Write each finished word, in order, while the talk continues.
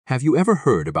Have you ever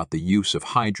heard about the use of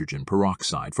hydrogen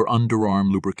peroxide for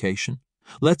underarm lubrication?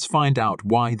 Let's find out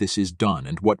why this is done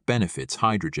and what benefits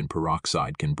hydrogen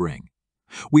peroxide can bring.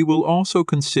 We will also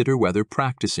consider whether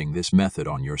practicing this method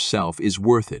on yourself is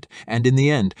worth it, and in the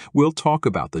end, we'll talk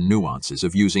about the nuances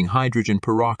of using hydrogen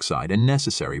peroxide and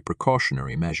necessary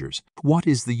precautionary measures. What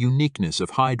is the uniqueness of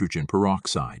hydrogen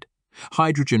peroxide?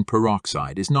 Hydrogen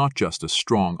peroxide is not just a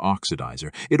strong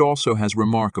oxidizer, it also has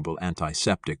remarkable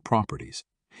antiseptic properties.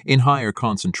 In higher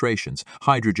concentrations,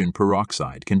 hydrogen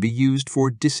peroxide can be used for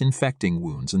disinfecting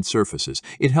wounds and surfaces.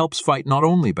 It helps fight not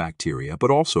only bacteria but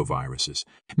also viruses.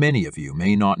 Many of you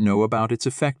may not know about its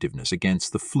effectiveness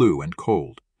against the flu and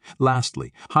cold.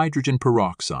 Lastly, hydrogen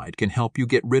peroxide can help you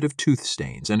get rid of tooth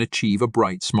stains and achieve a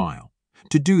bright smile.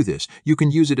 To do this, you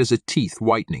can use it as a teeth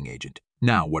whitening agent.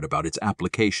 Now, what about its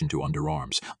application to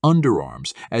underarms?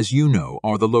 Underarms, as you know,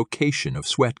 are the location of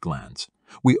sweat glands.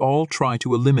 We all try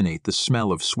to eliminate the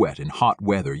smell of sweat in hot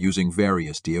weather using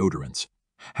various deodorants.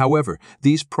 However,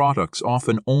 these products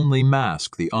often only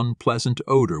mask the unpleasant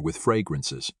odor with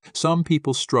fragrances. Some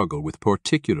people struggle with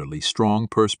particularly strong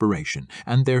perspiration,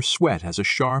 and their sweat has a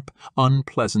sharp,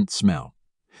 unpleasant smell.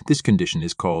 This condition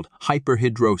is called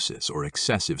hyperhidrosis or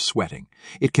excessive sweating.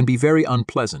 It can be very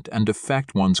unpleasant and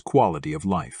affect one's quality of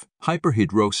life.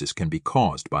 Hyperhidrosis can be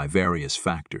caused by various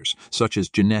factors, such as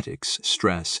genetics,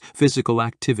 stress, physical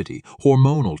activity,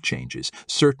 hormonal changes,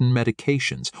 certain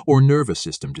medications, or nervous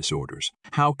system disorders.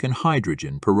 How can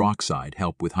hydrogen peroxide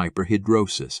help with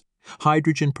hyperhidrosis?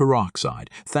 Hydrogen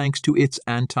peroxide, thanks to its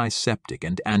antiseptic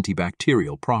and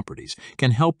antibacterial properties,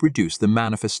 can help reduce the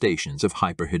manifestations of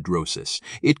hyperhidrosis.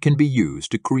 It can be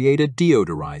used to create a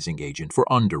deodorizing agent for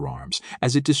underarms,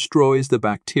 as it destroys the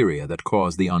bacteria that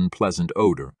cause the unpleasant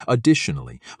odor.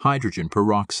 Additionally, hydrogen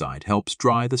peroxide helps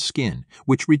dry the skin,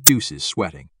 which reduces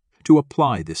sweating. To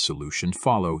apply this solution,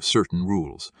 follow certain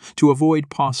rules. To avoid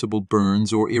possible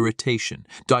burns or irritation,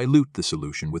 dilute the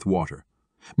solution with water.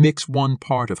 Mix 1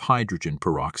 part of hydrogen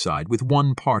peroxide with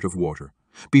 1 part of water.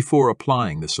 Before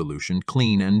applying the solution,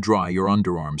 clean and dry your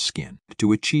underarm skin.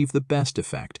 To achieve the best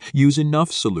effect, use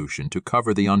enough solution to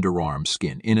cover the underarm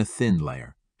skin in a thin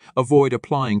layer. Avoid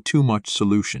applying too much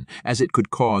solution, as it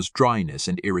could cause dryness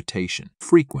and irritation.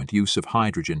 Frequent use of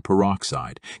hydrogen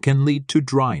peroxide can lead to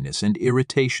dryness and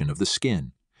irritation of the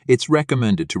skin. It's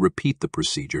recommended to repeat the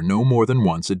procedure no more than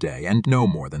once a day and no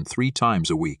more than 3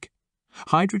 times a week.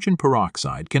 Hydrogen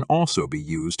peroxide can also be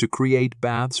used to create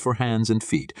baths for hands and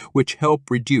feet, which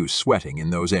help reduce sweating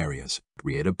in those areas.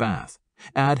 Create a bath.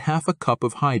 Add half a cup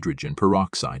of hydrogen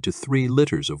peroxide to 3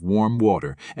 liters of warm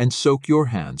water and soak your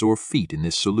hands or feet in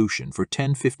this solution for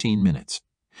 10–15 minutes.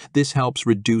 This helps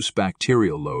reduce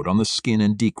bacterial load on the skin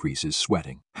and decreases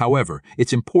sweating. However,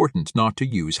 it's important not to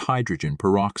use hydrogen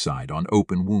peroxide on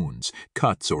open wounds,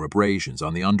 cuts, or abrasions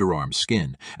on the underarm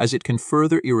skin, as it can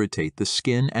further irritate the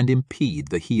skin and impede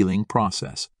the healing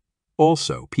process.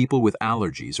 Also, people with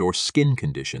allergies or skin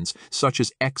conditions such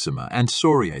as eczema and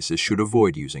psoriasis should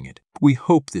avoid using it. We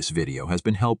hope this video has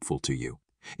been helpful to you.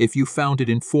 If you found it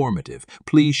informative,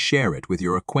 please share it with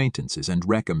your acquaintances and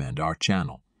recommend our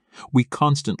channel. We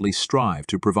constantly strive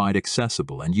to provide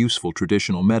accessible and useful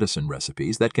traditional medicine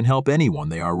recipes that can help anyone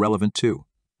they are relevant to.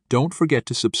 Don't forget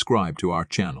to subscribe to our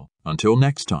channel. Until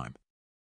next time.